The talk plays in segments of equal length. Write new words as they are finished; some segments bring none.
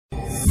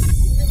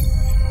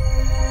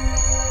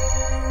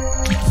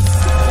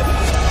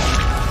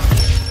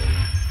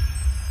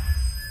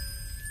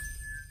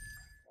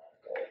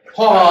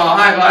Oh,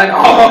 hi, bud.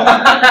 Oh,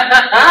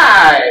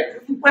 hi.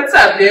 What's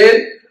up,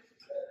 dude?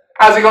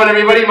 How's it going,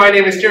 everybody? My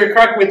name is Jared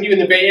Clark with you in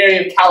the Bay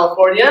Area of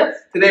California.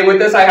 Today with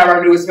us, I have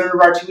our newest member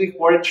of our 2-week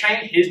boarding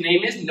train. His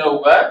name is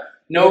Nova.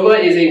 Nova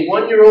is a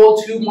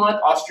 1-year-old,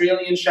 2-month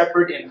Australian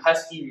Shepherd and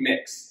Husky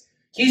mix.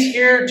 He's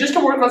here just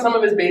to work on some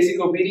of his basic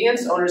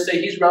obedience. Owners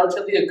say he's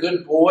relatively a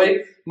good boy,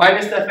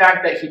 minus the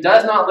fact that he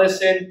does not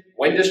listen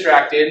when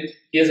distracted.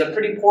 He has a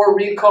pretty poor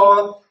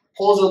recall,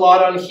 pulls a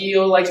lot on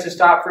heel, likes to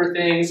stop for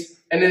things.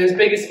 And then his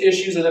biggest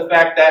issues are the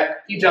fact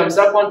that he jumps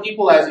up on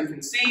people, as you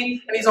can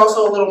see, and he's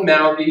also a little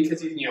mouthy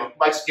because he,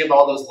 likes to give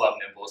all those love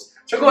nibbles.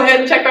 So go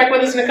ahead and check back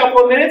with us in a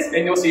couple of minutes,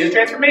 and you'll see his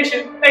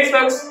transformation. Thanks,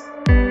 folks.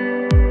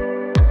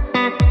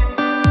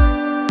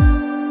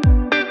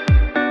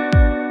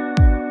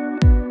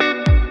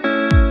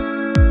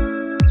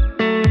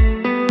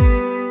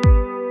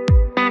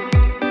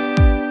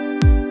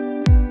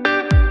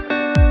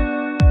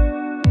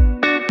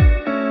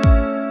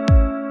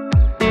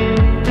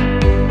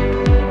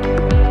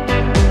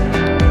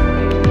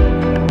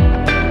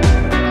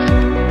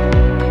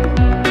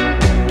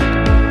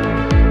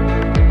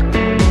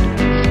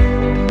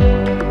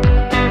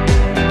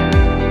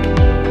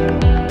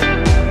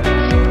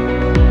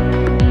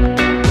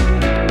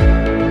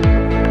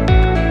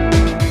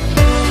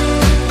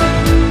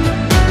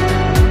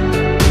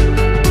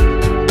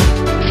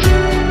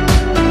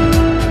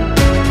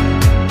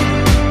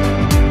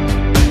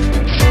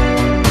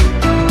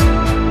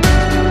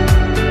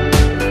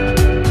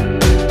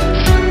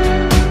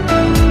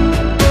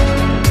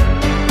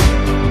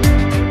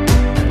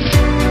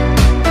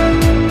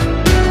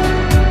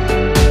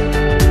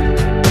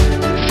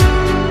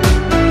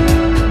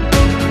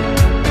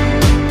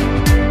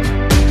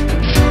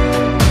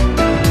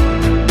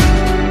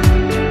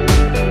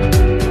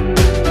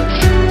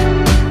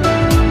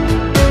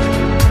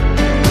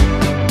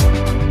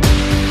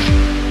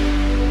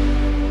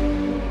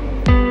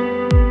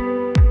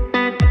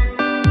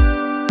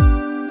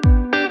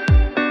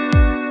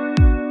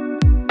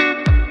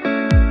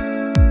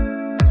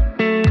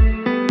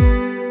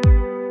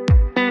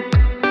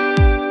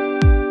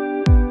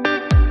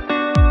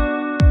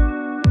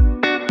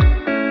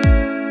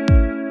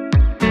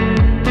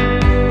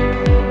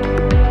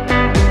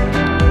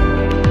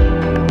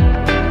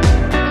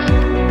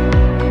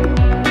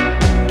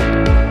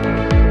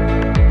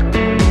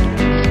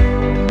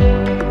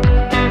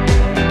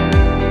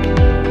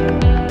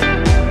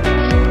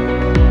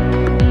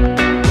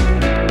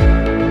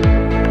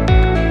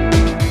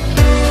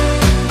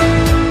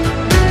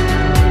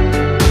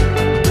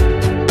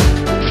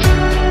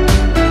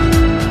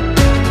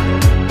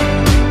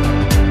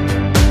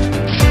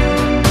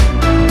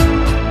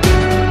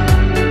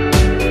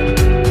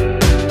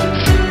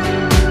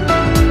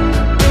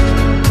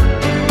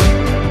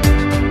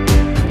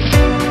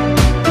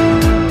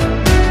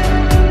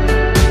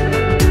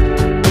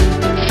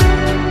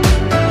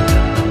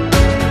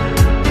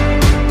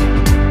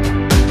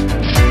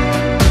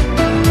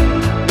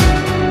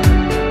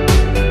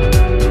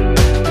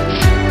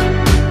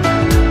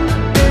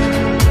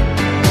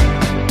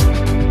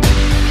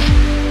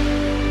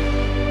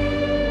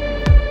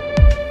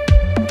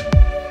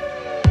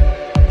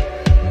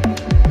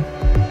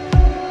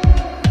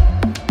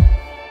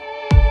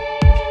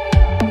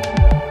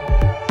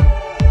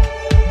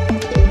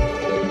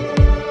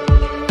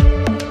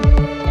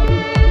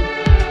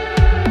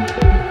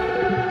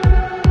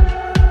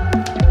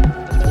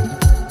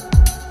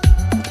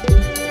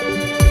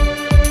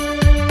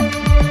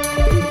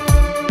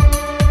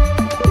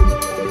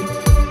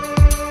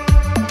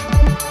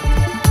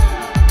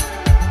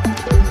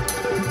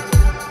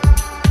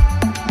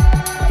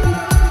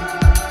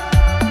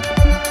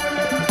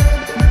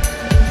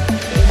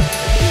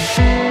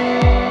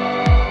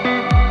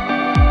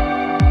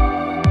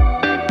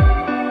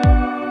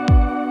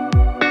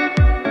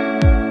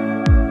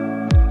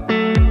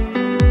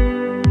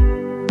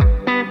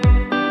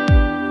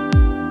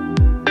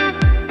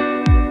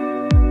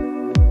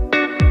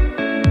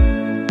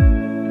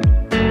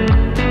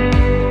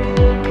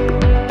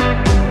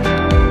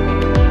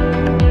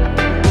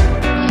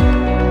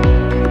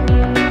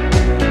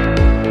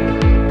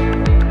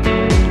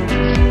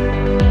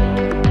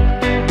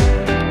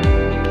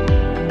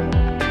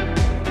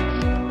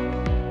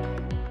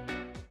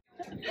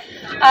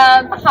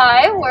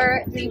 Hi,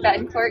 we're Lee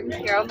Bencourt and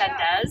Piero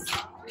Mendez.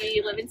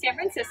 We live in San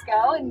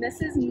Francisco, and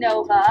this is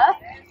Nova,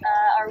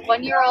 our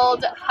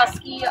 1-year-old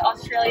Husky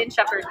Australian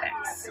Shepherd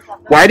mix.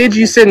 Why did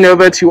you send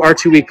Nova to our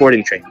 2-week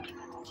boarding train?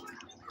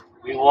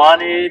 He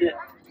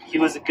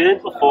was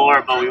good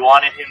before, but we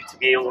wanted him to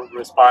be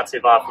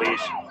responsive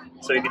off-leash,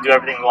 so he could do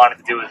everything we wanted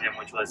to do with him,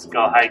 which was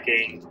go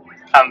hiking,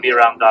 have him be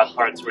around dog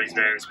parks where he's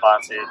very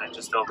responsive, and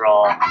just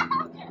overall,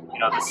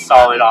 the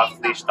solid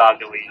off-leash dog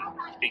that we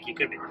think he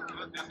could be.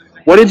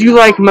 What did you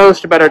like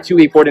most about our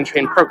 2-week board and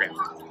train program?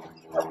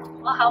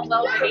 Well, how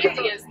well behaved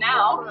he is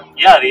now.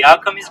 Yeah, the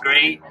outcome is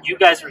great. You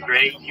guys were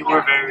great. You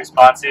were very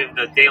responsive.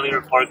 The daily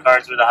report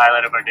cards were the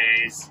highlight of our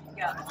days.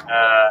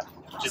 Yeah.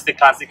 just the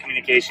constant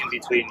communication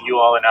between you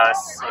all and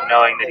us, and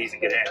knowing that he's in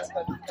good hands.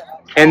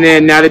 And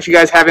then now that you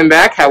guys have him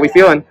back, how are we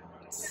feeling?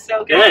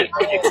 So Good.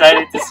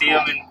 Excited to see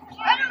him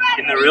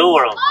in the real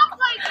world.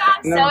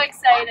 So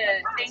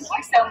excited. Thank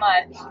you so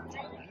much.